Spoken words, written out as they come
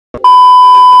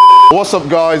What's up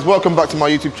guys, welcome back to my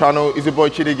YouTube channel. It's your boy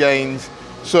Chidi Gaines.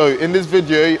 So in this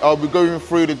video I'll be going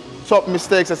through the top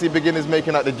mistakes I see beginners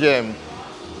making at the gym.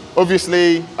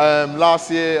 Obviously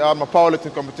last year I had my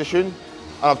powerlifting competition and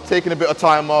I've taken a bit of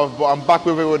time off, but I'm back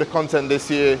with it with the content this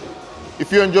year.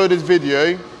 If you enjoyed this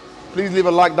video, please leave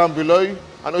a like down below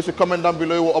and also comment down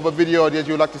below what other video ideas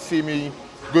you would like to see me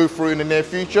go through in the near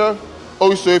future.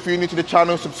 Also, if you're new to the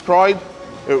channel, subscribe.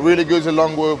 It really goes a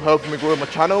long way with helping me grow my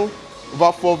channel.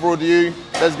 Without further ado,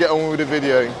 let's get on with the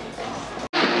video.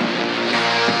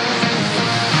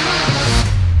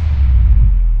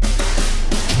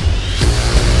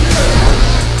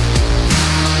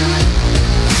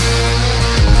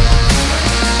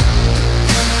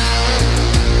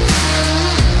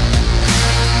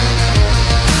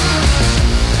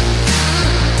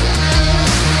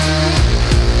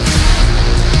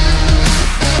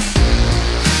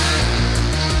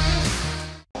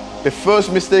 The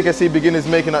first mistake I see beginners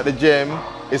making at the gym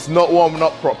is not warming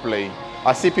up properly.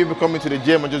 I see people coming to the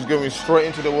gym and just going straight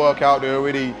into the workout. They're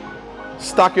already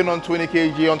stacking on 20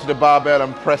 kg onto the barbell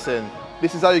and pressing.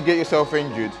 This is how you get yourself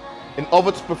injured. In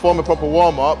order to perform a proper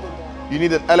warm-up, you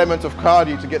need an element of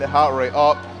cardio to get the heart rate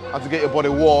up and to get your body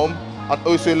warm, and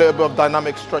also a little bit of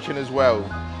dynamic stretching as well.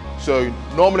 So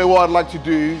normally what I'd like to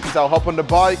do is I'll hop on the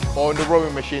bike or on the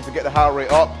rowing machine to get the heart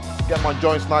rate up, get my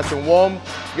joints nice and warm,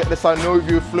 get the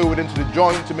synovial fluid into the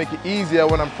joint to make it easier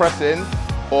when I'm pressing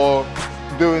or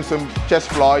doing some chest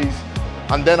flies,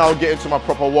 and then I'll get into my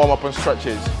proper warm-up and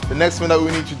stretches. The next thing that we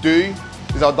need to do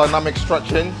is our dynamic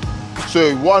stretching.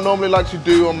 So what I normally like to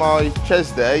do on my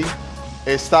chest day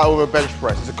is start with a bench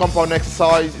press. It's a compound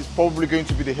exercise. It's probably going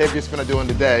to be the heaviest thing I do on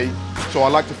the day, so I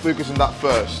like to focus on that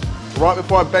first. Right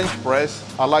before I bench press,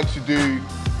 I like to do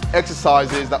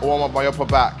exercises that warm up my upper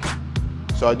back.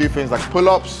 So I do things like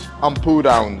pull-ups and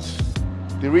pull-downs.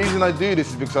 The reason I do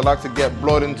this is because I like to get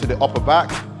blood into the upper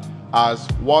back, as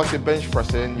whilst you're bench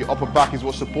pressing, your upper back is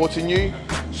what's supporting you.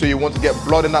 So you want to get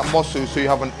blood in that muscle so you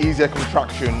have an easier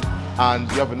contraction and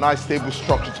you have a nice stable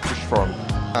structure to push from.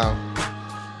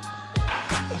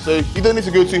 So you don't need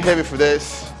to go too heavy for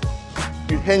this.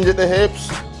 You hinge at the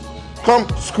hips, come,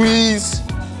 squeeze,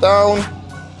 down,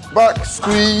 back,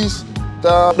 squeeze,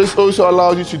 down. This also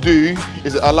allows you to do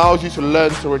is it allows you to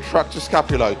learn to retract your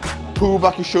scapula, pull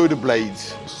back your shoulder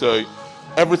blades. So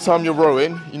every time you're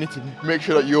rowing, you need to make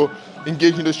sure that you're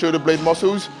engaging the shoulder blade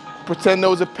muscles. Pretend there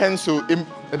was a pencil in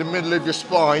the middle of your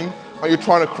spine and you're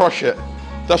trying to crush it.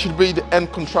 That should be the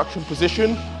end contraction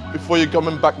position before you're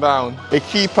coming back down. A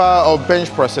key part of bench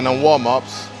pressing and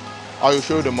warm-ups are your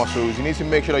shoulder muscles. You need to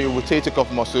make sure that your rotator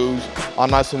cuff muscles are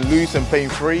nice and loose and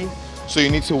pain-free. So you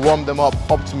need to warm them up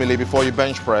optimally before you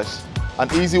bench press.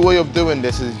 An easy way of doing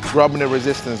this is grabbing a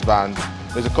resistance band.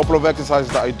 There's a couple of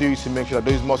exercises that I do to make sure that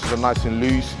those muscles are nice and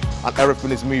loose and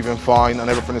everything is moving fine and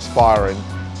everything is firing.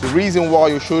 The reason why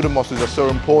your shoulder muscles are so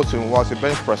important whilst you're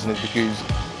bench pressing is because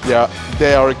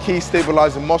they are a key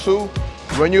stabilizing muscle.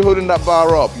 When you're holding that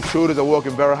bar up, your shoulders are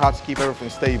working very hard to keep everything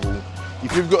stable.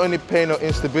 If you've got any pain or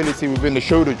instability within the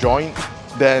shoulder joint,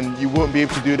 then you won't be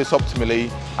able to do this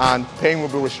optimally, and pain will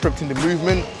be restricting the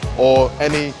movement, or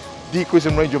any decrease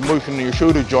in range of motion in your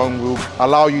shoulder joint will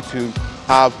allow you to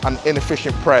have an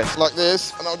inefficient press. Like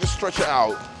this, and I'll just stretch it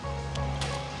out.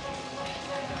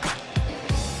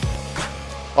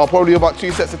 I'll probably do about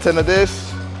 2 sets of 10 of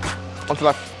this until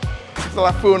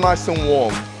I feel nice and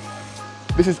warm.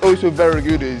 This is also very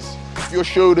good is if your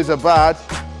shoulders are bad,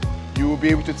 you will be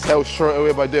able to tell straight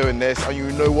away by doing this, and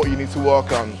you know what you need to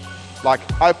work on. Like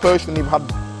I personally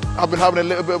I've been having a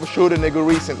little bit of a shoulder niggle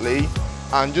recently,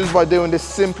 and just by doing this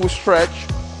simple stretch,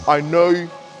 I know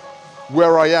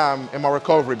where I am in my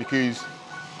recovery, because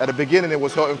at the beginning it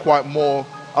was hurting quite more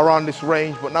around this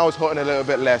range, but now it's hurting a little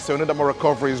bit less. So I know that my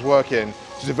recovery is working.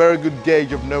 It's a very good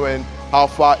gauge of knowing how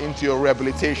far into your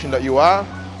rehabilitation that you are.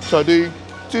 So I do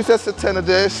 2 sets of 10 of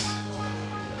this,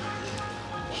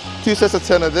 2 sets of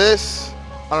 10 of this,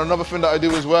 and another thing that I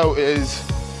do as well is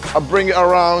I bring it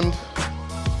around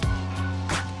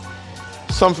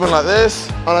something like this,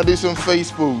 and I do some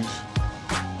face pulls.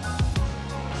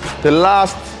 The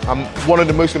last and one of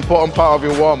the most important part of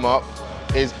your warm-up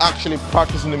is actually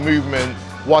practicing the movement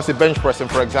whilst you're bench pressing,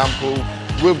 for example,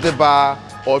 with the bar,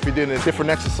 or if you're doing a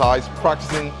different exercise,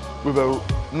 practicing with a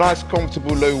nice,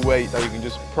 comfortable, low weight that you can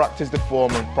just practice the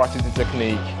form and practice the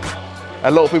technique. A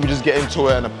lot of people just get into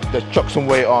it and they chuck some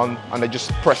weight on and they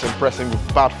just pressing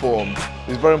with bad form.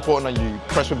 It's very important that you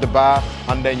press with the bar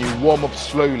and then you warm up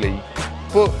slowly.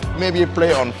 Put maybe a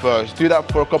plate on first. Do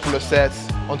that for a couple of sets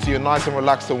until you're nice and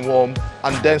relaxed and warm,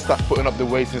 and then start putting up the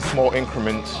weights in small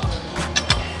increments.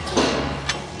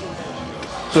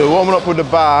 So warming up with the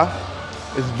bar,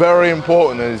 is very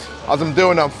important. As I'm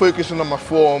doing it, I'm focusing on my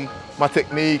form, my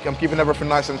technique, I'm keeping everything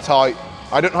nice and tight.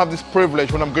 I don't have this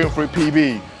privilege when I'm going through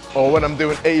PB or when I'm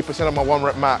doing 80% of my 1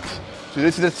 rep max. So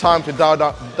this is the time to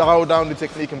dial down the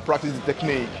technique and practice the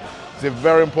technique. It's a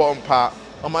very important part.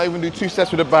 I might even do 2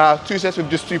 sets with the bar, 2 sets with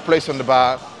just 2 plates on the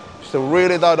bar. Just to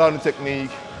really dial down the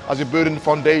technique as you're building the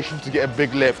foundation to get a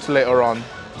big lift later on.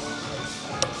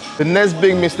 The next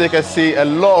big mistake I see a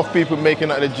lot of people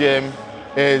making at the gym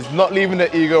is not leaving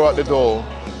their ego at the door.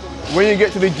 When you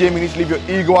get to the gym, you need to leave your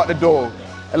ego at the door.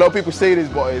 A lot of people say this,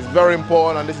 but it's very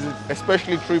important, and this is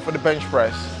especially true for the bench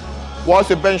press. Whilst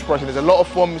you're bench pressing, there's a lot of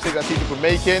form mistakes I see people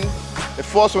making. The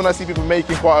first one I see people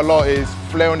making quite a lot is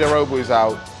flaring their elbows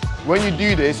out. When you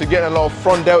do this, you're getting a lot of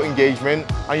front delt engagement,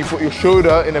 and you put your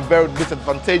shoulder in a very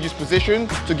disadvantageous position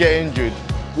to get injured.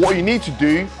 What you need to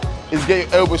do is get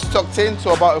your elbows tucked in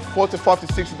to about a 45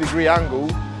 to 60 degree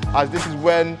angle, as this is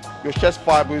when your chest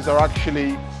fibers are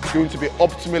actually going to be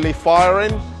optimally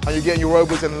firing, and you're getting your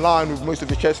elbows in line with most of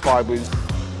your chest fibers.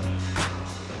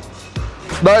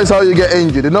 That is how you get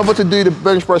injured. In order to do the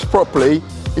bench press properly,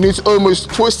 you need to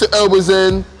almost twist the elbows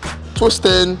in, twist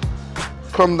in,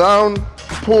 come down,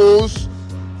 pause,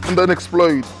 and then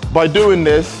explode. By doing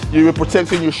this, you're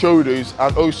protecting your shoulders,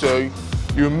 and also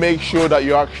you make sure that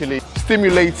you're actually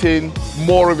stimulating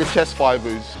more of your chest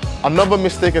fibers. Another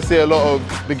mistake I see a lot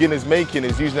of beginners making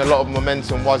is using a lot of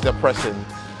momentum whilst they're pressing.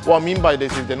 What I mean by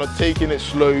this is they're not taking it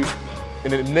slow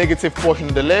in the negative portion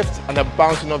of the lift, and they're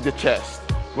bouncing off the chest.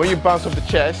 When you bounce off the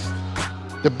chest,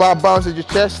 the bar bounces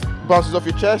off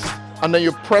your chest, and then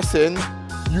you're pressing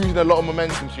using a lot of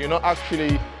momentum, so you're not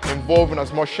actually involving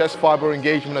as much chest fiber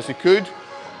engagement as you could,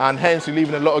 and hence you're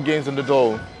leaving a lot of gains on the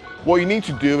door. What you need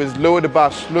to do is lower the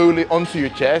bar slowly onto your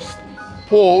chest,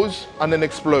 pause, and then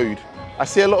explode. I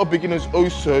see a lot of beginners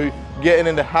also getting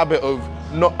in the habit of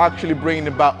not actually bringing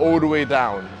the bar all the way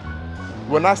down.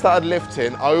 When I started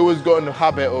lifting, I always got in the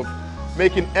habit of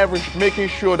making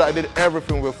sure that I did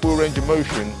everything with full range of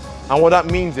motion. And what that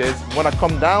means is, when I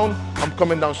come down, I'm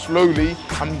coming down slowly,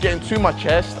 I'm getting to my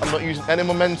chest, I'm not using any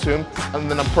momentum,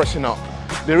 and then I'm pressing up.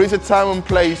 There is a time and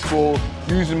place for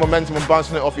using momentum and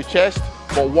bouncing it off your chest,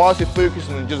 but whilst you're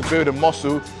focusing on just building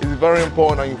muscle, it's very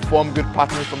important that you form good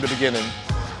patterns from the beginning.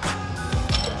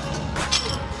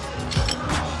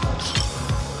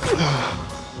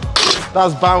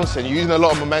 That's bouncing, you're using a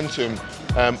lot of momentum.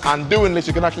 And doing this,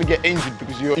 you can actually get injured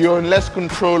because you're in less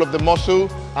control of the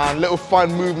muscle, and little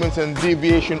fine movements and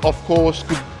deviation, of course,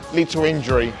 could lead to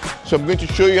injury. So I'm going to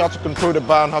show you how to control the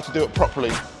bar and how to do it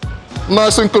properly.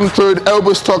 Nice and controlled,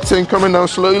 elbows tucked in, coming down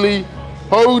slowly.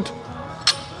 Hold,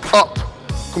 up,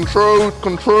 controlled,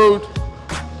 controlled,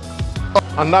 up.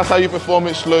 And that's how you perform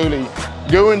it slowly.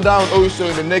 Going down also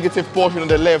in the negative portion of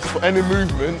the left for any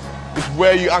movement is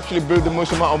where you actually build the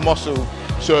most amount of muscle.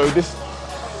 So this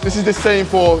is the same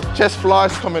for chest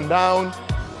flies coming down,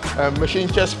 machine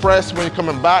chest press when you're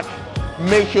coming back.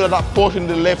 Make sure that portion of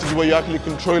the left is where you're actually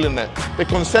controlling it. The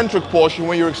concentric portion,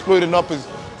 when you're exploding up, is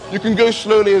you can go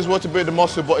slowly as well to build the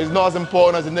muscle, but it's not as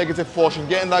important as the negative portion,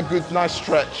 getting that good, nice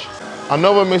stretch.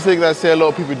 Another mistake that I see a lot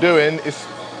of people doing is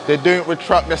they don't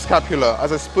retract their scapula.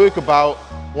 As I spoke about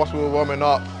whilst we were warming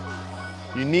up,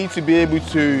 you need to be able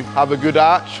to have a good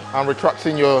arch and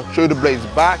retracting your shoulder blades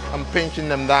back and pinching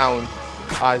them down,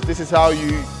 as this is how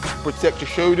you protect your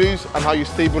shoulders and how you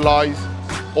stabilize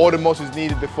all the muscles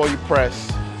needed before you press.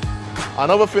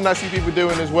 Another thing I see people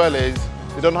doing as well is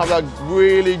they don't have that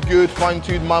really good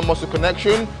fine-tuned mind-muscle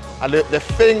connection, and they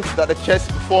think that the chest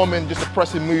is performing just a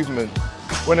pressing movement,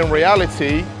 when in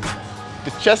reality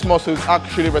the chest muscle is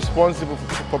actually responsible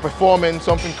for performing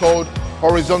something called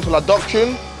horizontal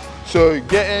adduction. So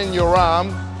getting your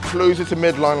arm closer to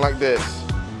midline like this.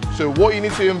 So what you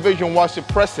need to envision whilst you're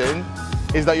pressing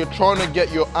is that you're trying to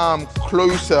get your arm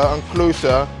closer and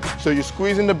closer. So you're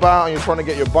squeezing the bar and you're trying to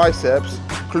get your biceps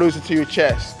closer to your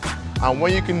chest. And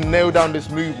when you can nail down this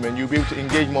movement, you'll be able to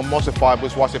engage more muscle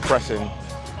fibers whilst you're pressing.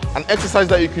 An exercise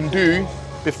that you can do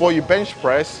before you bench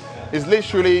press is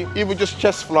literally even just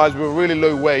chest flies with a really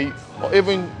low weight, or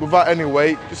even without any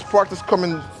weight. Just practice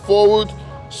coming forward,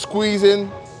 squeezing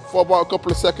for about a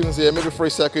couple of seconds here, maybe 3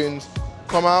 seconds.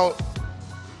 Come out,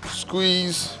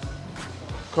 squeeze,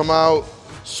 come out,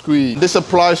 squeeze. This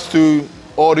applies to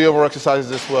all the other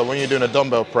exercises as well. When you're doing a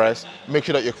dumbbell press, make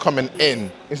sure that you're coming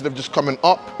in. Instead of just coming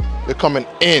up, you're coming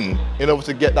in order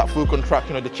to get that full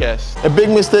contraction of the chest. A big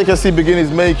mistake I see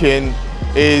beginners making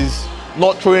is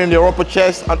not training their upper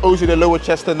chest and also the lower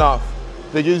chest enough.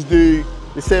 They just do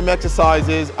the same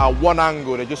exercises at one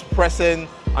angle. They're just pressing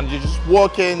and you're just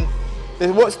working.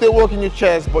 They're still working your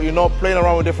chest, but you're not playing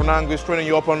around with different angles, training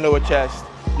your upper and lower chest.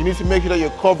 you need to make sure that you're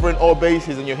covering all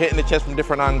bases and you're hitting the chest from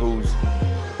different angles.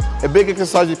 A big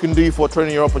exercise you can do for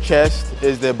training your upper chest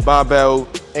is the barbell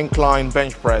incline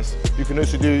bench press. You can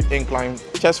also do incline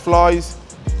chest flies,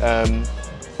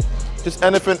 just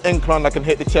anything incline that can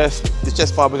hit the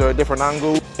chest fibers are at a different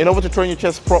angle. In order to train your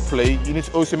chest properly, you need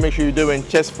to also make sure you're doing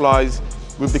chest flies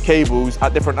with the cables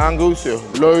at different angles, so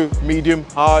low, medium,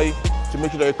 high, to make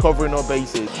sure that you're covering all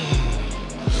bases.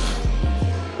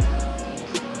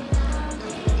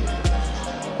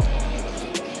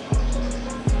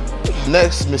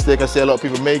 Next mistake I see a lot of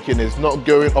people making is not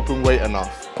going up in weight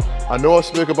enough. I know I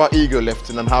spoke about ego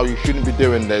lifting and how you shouldn't be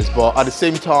doing this, but at the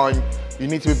same time, you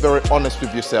need to be very honest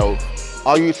with yourself.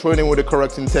 Are you training with the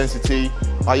correct intensity?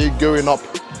 Are you going up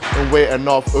in weight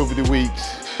enough over the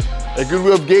weeks? A good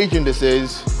way of gauging this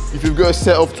is, if you've got a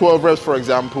set of 12 reps, for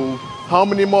example, how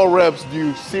many more reps do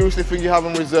you seriously think you have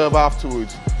in reserve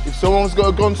afterwards? If someone's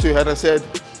got a gun to your head and said,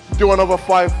 do another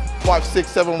 5, 6,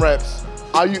 7 reps,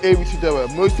 are you able to do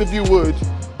it? Most of you would,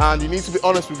 and you need to be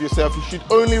honest with yourself. You should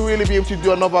only really be able to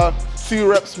do another 2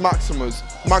 reps maximum,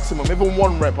 even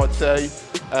 1 rep, I'd say,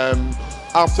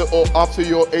 after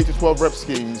your 8 to 12 rep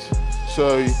schemes.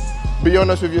 So be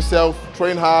honest with yourself,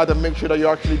 train hard, and make sure that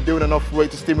you're actually doing enough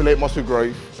weight to stimulate muscle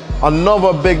growth.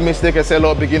 Another big mistake I see a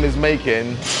lot of beginners making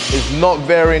is not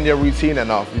varying their routine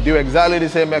enough. You do exactly the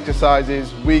same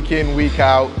exercises week in, week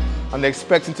out, and they're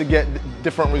expecting to get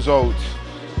different results.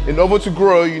 In order to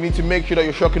grow, you need to make sure that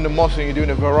you're shocking the muscle and you're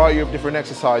doing a variety of different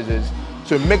exercises.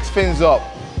 So mix things up,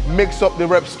 mix up the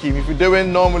rep scheme. If you're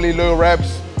doing normally low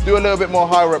reps, do a little bit more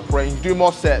high rep range, do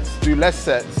more sets, do less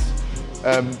sets,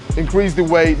 increase the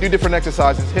weight, do different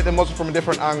exercises, hit the muscle from a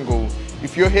different angle.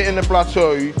 If you're hitting the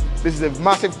plateau, this is a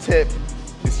massive tip.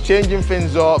 It's changing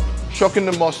things up, shocking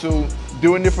the muscle,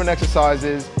 doing different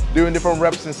exercises, doing different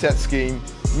reps and set scheme.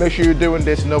 Make sure you're doing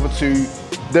this in order to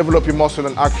develop your muscle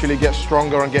and actually get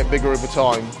stronger and get bigger over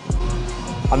time.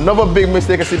 Another big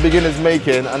mistake I see beginners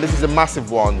making, and this is a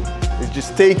massive one, is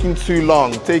just taking too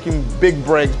long, taking big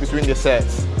breaks between your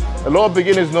sets. A lot of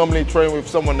beginners normally train with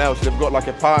someone else. They've got like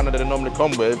a partner that they normally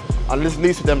come with, and this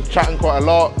leads to them chatting quite a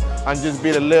lot and just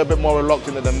being a little bit more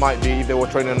reluctant than they might be if they were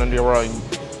training on their own.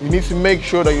 You need to make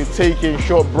sure that you're taking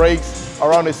short breaks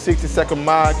around the 60-second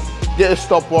mark. Get a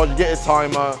stopwatch, get a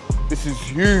timer. This is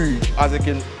huge, as it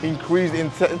can increase the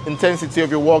intensity of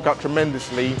your workout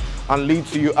tremendously and lead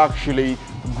to you actually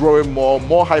growing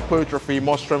more hypertrophy,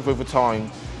 more strength over time.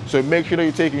 So make sure that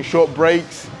you're taking short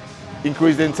breaks,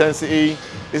 increase the intensity.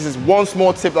 This is one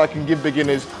small tip that I can give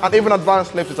beginners, and even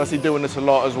advanced lifters I see doing this a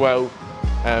lot as well.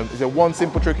 It's a one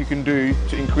simple trick you can do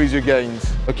to increase your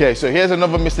gains. Okay, so here's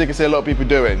another mistake I see a lot of people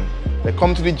doing. They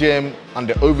come to the gym and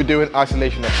they're overdoing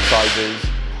isolation exercises.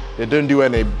 They don't do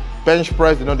any bench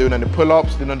press, they're not doing any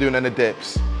pull-ups, they're not doing any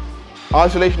dips.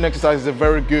 Isolation exercises are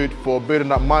very good for building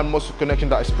that mind-muscle connection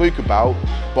that I spoke about,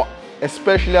 but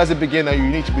especially as a beginner, you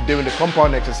need to be doing the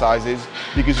compound exercises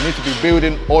because you need to be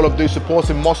building all of those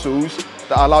supporting muscles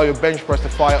that allow your bench press to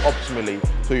fire optimally.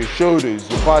 So your shoulders,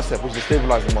 your bicep, which is the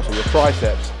stabilizing muscle, your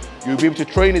triceps. You'll be able to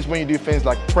train this when you do things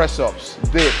like press-ups,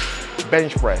 dips,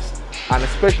 bench press. And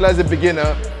especially as a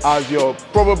beginner, as you're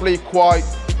probably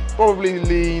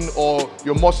lean, or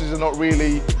your muscles are not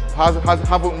really,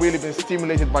 haven't really been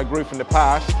stimulated by growth in the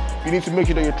past, you need to make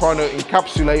sure that you're trying to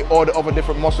encapsulate all the other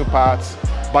different muscle parts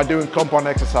by doing compound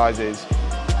exercises.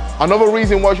 Another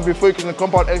reason why you should be focusing on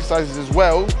compound exercises as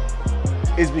well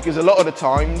is because a lot of the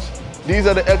times, these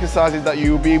are the exercises that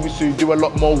you'll be able to do a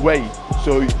lot more weight.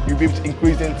 So you'll be able to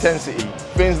increase the intensity.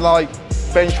 Things like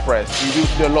bench press, you'll be able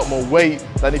to do a lot more weight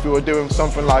than if you were doing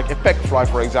something like a pec fly,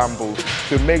 for example.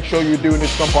 So make sure you're doing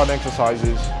these compound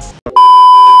exercises.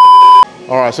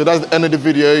 Alright, so that's the end of the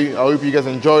video. I hope you guys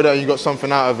enjoyed it and you got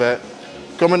something out of it.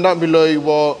 Comment down below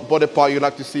what body part you'd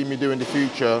like to see me do in the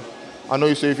future. I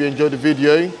know, so if you enjoyed the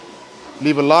video,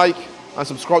 leave a like and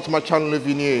subscribe to my channel if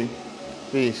you're new.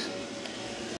 Peace.